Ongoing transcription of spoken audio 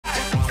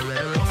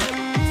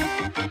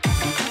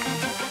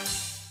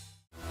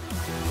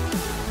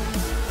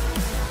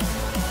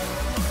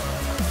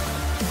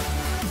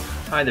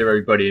Hi there,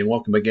 everybody, and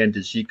welcome again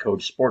to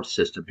Zcode Sports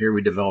System. Here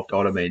we developed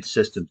automated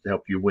systems to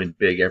help you win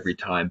big every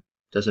time.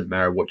 Doesn't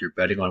matter what you're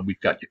betting on, we've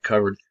got you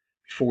covered.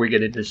 Before we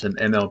get into some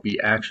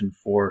MLB action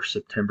for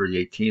September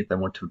the 18th, I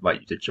want to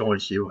invite you to join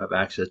so you'll have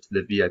access to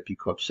the VIP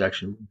Club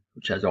section,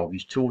 which has all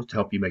these tools to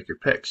help you make your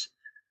picks.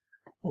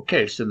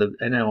 Okay, so the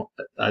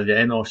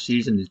NL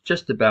season is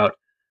just about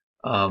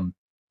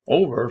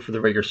over for the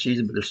regular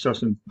season, but there's still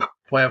some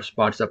playoff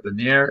spots up in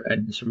the air,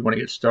 and so we want to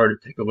get started.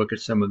 Take a look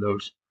at some of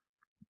those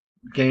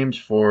games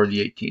for the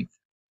 18th.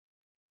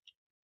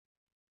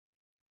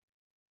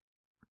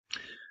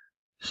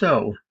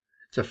 So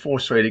it's a full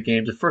slate of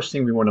games. The first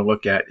thing we want to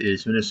look at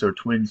is Minnesota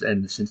Twins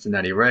and the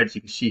Cincinnati Reds.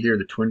 You can see here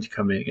the Twins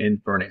coming in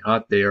burning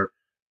hot. They are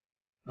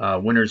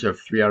winners of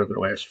 3 out of their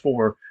last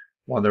 4,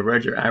 while the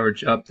Reds are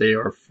average up. They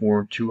are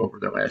 4-2 over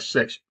their last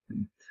 6.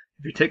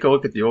 If you take a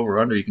look at the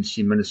over-under, you can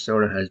see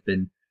Minnesota has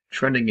been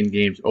trending in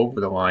games over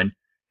the line,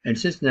 and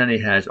Cincinnati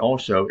has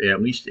also,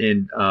 at least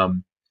in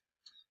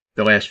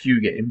the last few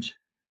games.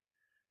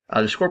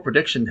 The score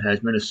prediction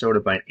has Minnesota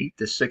by an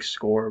 8-6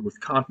 score with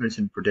confidence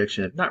in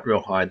prediction. Not real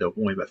high, though,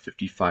 only about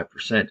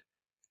 55%.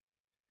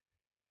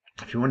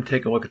 If you want to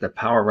take a look at the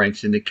power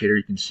ranks indicator,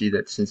 you can see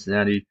that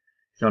Cincinnati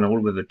is on a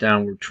little bit of a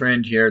downward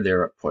trend here.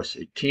 They're at plus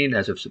 18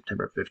 as of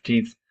September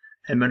 15th,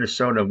 and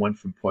Minnesota went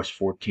from plus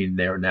 14.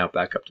 They are now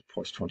back up to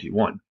plus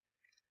 21.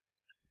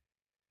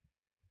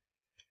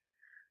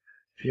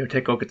 If you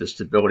take a look at the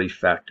stability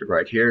factor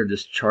right here,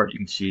 this chart, you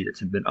can see it's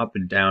been up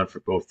and down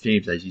for both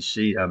teams. As you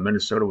see,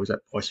 Minnesota was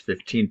at plus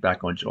 15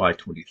 back on July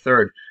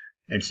 23rd,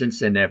 and since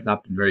then they have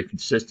not been very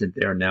consistent.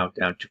 They are now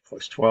down to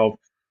plus 12.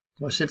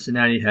 Well,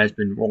 Cincinnati has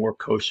been roller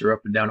coaster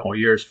up and down all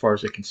year as far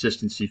as the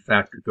consistency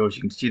factor goes.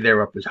 You can see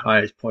they're up as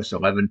high as plus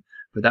 11,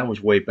 but that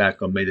was way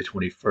back on May the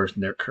 21st,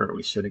 and they're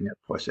currently sitting at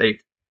plus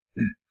 8.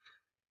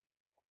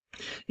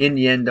 In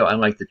the end, though, I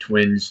like the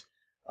Twins.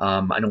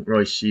 I don't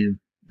really see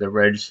the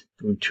Reds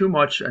doing too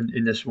much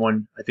in this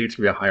one. I think it's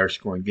going to be a higher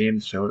scoring game.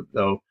 So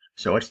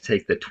let's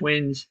take the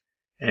Twins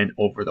and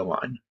over the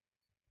line.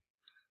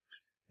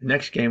 The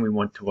next game we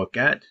want to look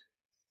at,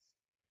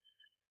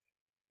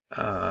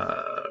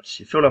 let's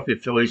see, Philadelphia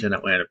Phillies and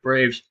Atlanta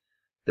Braves.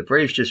 The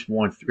Braves just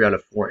won 3 out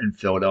of 4 in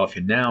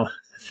Philadelphia. Now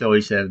the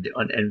Phillies have the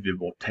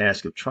unenviable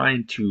task of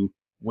trying to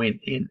win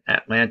in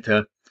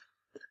Atlanta.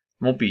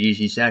 Won't be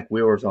easy. Zach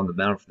Wheeler's on the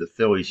mound for the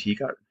Phillies. He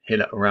got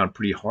hit around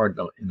pretty hard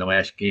in the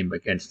last game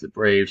against the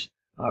Braves.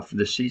 For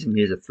the season,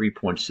 he has a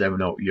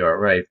 3.70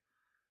 ERA.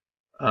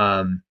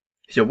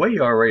 His away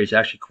ERA is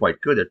actually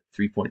quite good at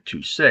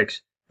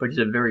 3.26, but he's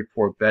a very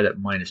poor bet at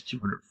minus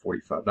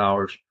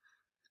 $245.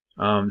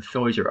 The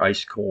Phillies are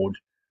ice cold,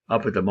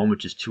 up at the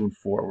moment, just 2-4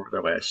 over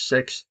their last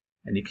 6,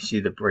 and you can see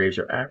the Braves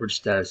are average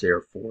status. They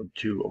are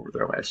 4-2 over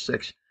their last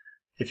 6.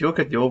 If you look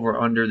at the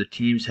over-under, the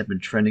teams have been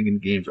trending in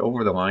games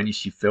over the line. You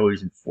see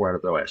Phillies in 4 out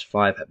of their last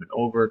 5 have been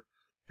over,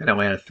 and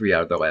Atlanta 3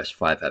 out of their last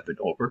 5 have been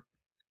over.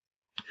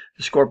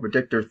 The score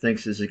predictor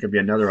thinks this is going to be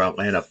another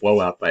Atlanta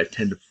blowout by a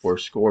 10-4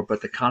 score, but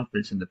the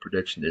confidence in the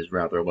prediction is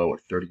rather low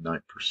at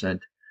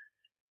 39%.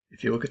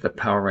 If you look at the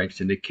power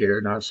ranks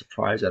indicator, not a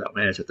surprise that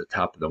Atlanta is at the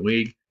top of the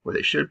league, where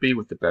they should be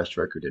with the best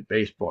record in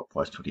baseball at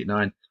plus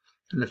 29,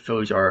 and the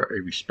Phillies are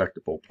a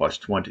respectable plus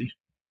 20.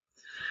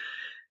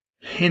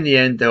 In the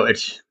end, though,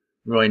 it's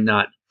really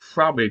not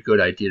probably a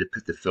good idea to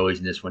pick the Phillies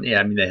in this one. Yeah,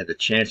 I mean, they have the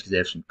chance because they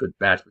have some good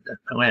bats, but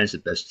Atlanta's the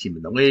best team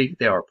in the league.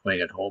 They are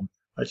playing at home.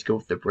 Let's go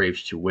with the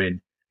Braves to win,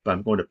 but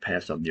I'm going to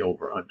pass on the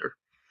over-under.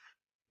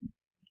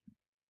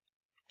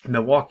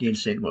 Milwaukee and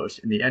St. Louis.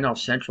 In the NL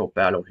Central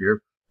battle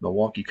here,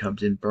 Milwaukee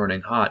comes in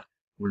burning hot,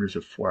 winners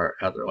of 4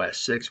 out of their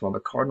last 6, while the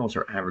Cardinals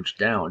are averaged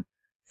down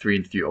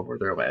 3-3 over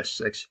their last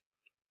 6.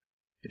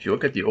 If you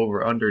look at the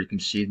over-under, you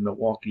can see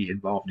Milwaukee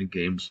involved in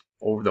games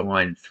over the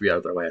line in 3 out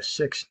of their last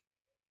 6.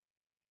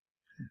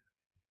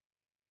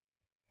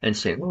 And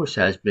St. Louis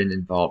has been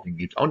involved in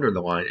games under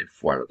the line in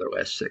 4 out of their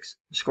last 6.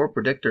 The score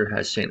predictor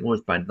has St.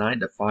 Louis by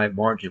 9-5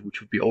 margin,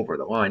 which would be over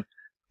the line.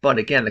 But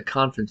again, the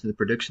confidence in the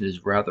prediction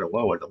is rather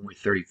low at only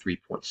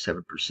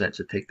 33.7%,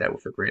 so take that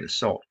with a grain of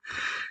salt.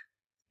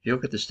 If you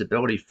look at the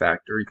stability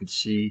factor, you can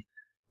see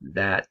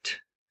that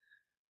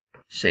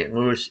St.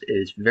 Louis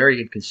is very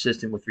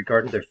inconsistent with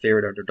regard to their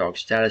favorite underdog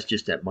status,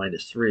 just at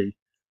 -3.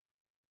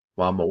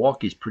 While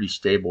Milwaukee is pretty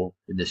stable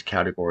in this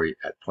category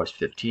at plus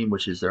 15,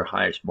 which is their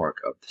highest mark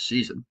of the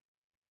season.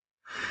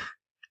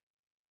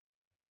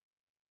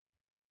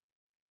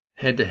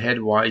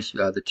 Head-to-head wise,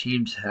 the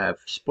teams have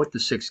split the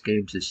 6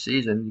 games this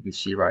season. You can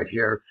see right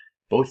here,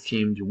 both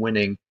teams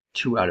winning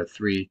 2 out of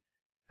 3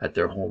 at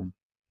their home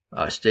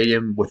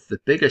stadium, with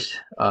the biggest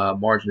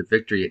margin of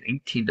victory, an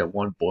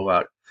 18-1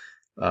 blowout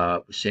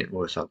with St.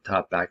 Louis on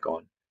top back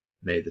on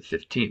May the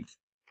 15th.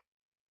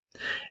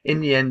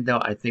 In the end,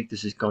 though, I think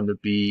this is going to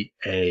be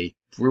a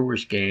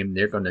Brewers game.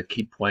 They're going to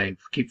keep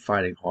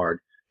fighting hard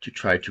to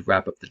try to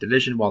wrap up the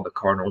division, while the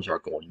Cardinals are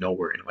going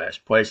nowhere in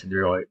last place, and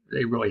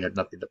they really have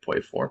nothing to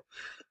play for.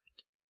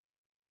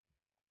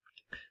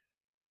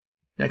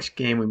 Next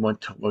game we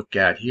want to look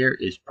at here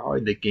is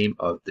probably the game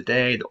of the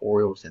day, the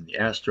Orioles and the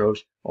Astros.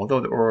 Although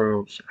the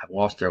Orioles have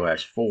lost their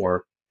last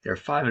 4, They're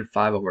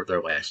 5-5 over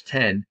their last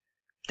 10,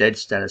 dead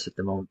status at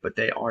the moment, but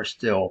they are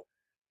still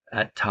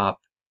at top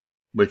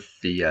with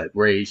the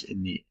Rays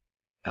in the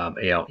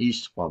AL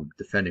East, while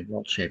defending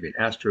world champion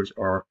Astros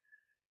are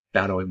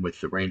battling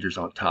with the Rangers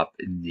on top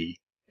in the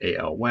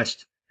AL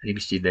West. And you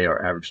can see they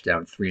are averaged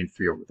down 3-3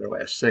 over their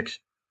last 6.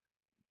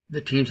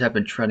 The teams have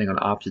been trending on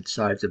opposite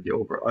sides of the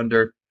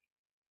over-under.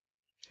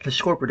 The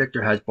score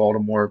predictor has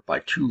Baltimore by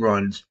 2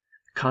 runs.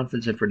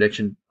 Confidence in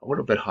prediction a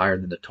little bit higher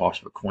than the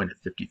toss of a coin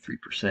at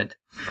 53%.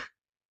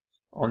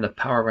 On the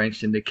power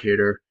ranks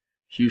indicator,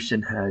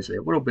 Houston has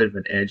a little bit of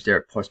an edge there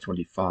at plus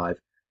 25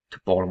 to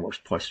Baltimore's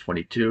plus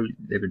 22.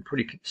 They've been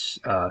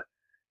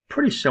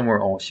pretty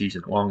similar all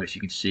season long, as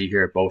you can see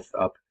here, both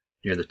up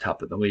near the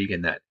top of the league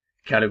in that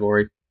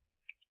category.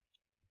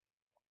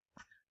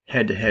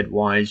 Head-to-head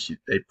wise,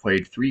 they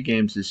played 3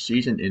 games this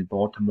season in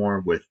Baltimore,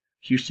 with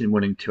Houston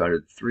winning 2 out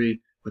of the 3,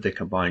 with a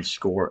combined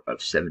score of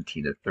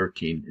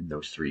 17-13 in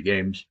those 3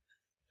 games.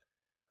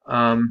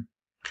 I'm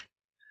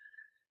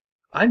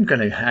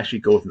going to actually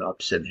go with an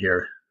upset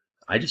here.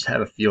 I just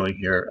have a feeling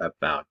here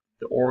about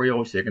the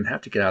Orioles. They're going to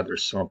have to get out of their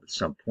slump at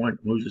some point.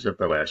 Losers of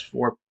their last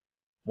 4.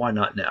 Why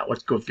not now?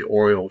 Let's go with the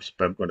Orioles,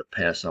 but I'm going to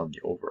pass on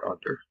the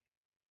over-under.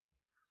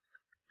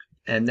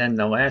 And then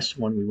the last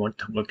one we want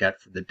to look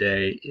at for the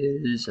day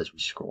is, as we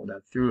scroll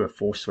down through, a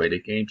full slate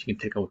of games. You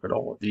can take a look at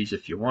all of these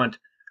if you want.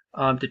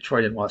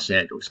 Detroit and Los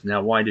Angeles.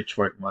 Now, why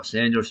Detroit and Los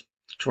Angeles?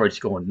 Detroit's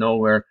going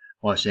nowhere.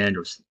 Los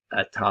Angeles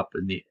at top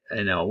in the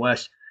NL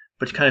West.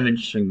 But it's kind of an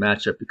interesting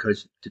matchup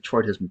because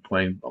Detroit has been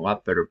playing a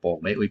lot better ball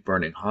lately,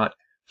 burning hot,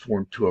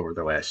 4-2 over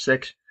their last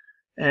 6.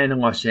 And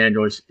Los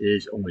Angeles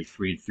is only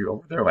 3-3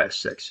 over their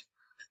last 6.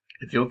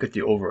 If you look at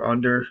the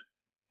over-under,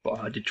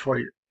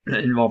 Detroit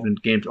involved in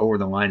games over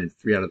the line in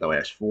 3 out of the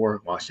last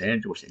 4. Los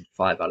Angeles in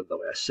 5 out of the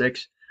last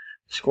 6.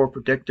 The score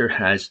predictor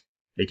has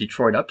a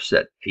Detroit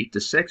upset,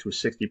 8-6 with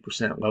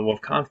 60% level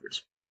of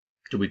confidence.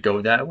 Do we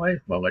go that way?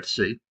 Well, let's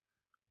see.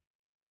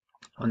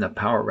 On the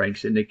power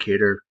ranks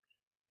indicator,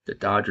 the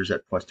Dodgers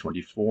at plus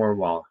 24,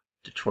 while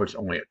Detroit's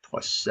only at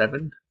plus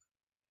 7.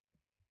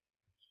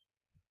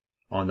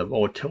 On the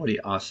volatility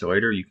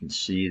oscillator, you can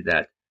see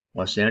that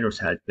Los Angeles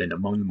has been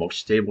among the most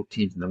stable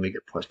teams in the league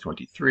at plus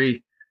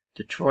 23.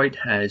 Detroit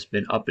has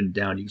been up and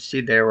down. You can see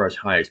they were as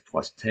high as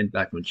plus 10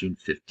 back on June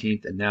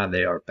 15th, and now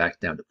they are back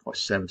down to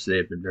plus 7, so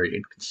they've been very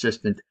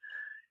inconsistent.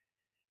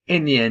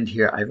 In the end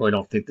here, I really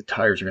don't think the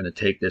Tigers are going to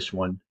take this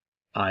one.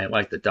 I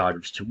like the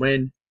Dodgers to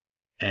win,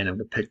 and I'm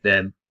going to pick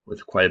them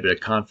with quite a bit of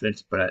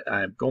confidence, but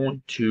I'm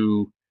going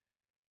to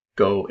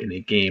go in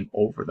a game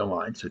over the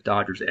line, so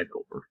Dodgers and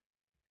over.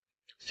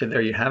 So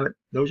there you have it.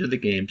 Those are the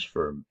games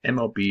for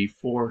MLB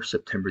for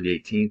September the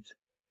 18th.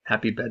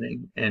 Happy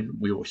betting, and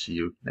we will see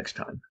you next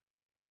time.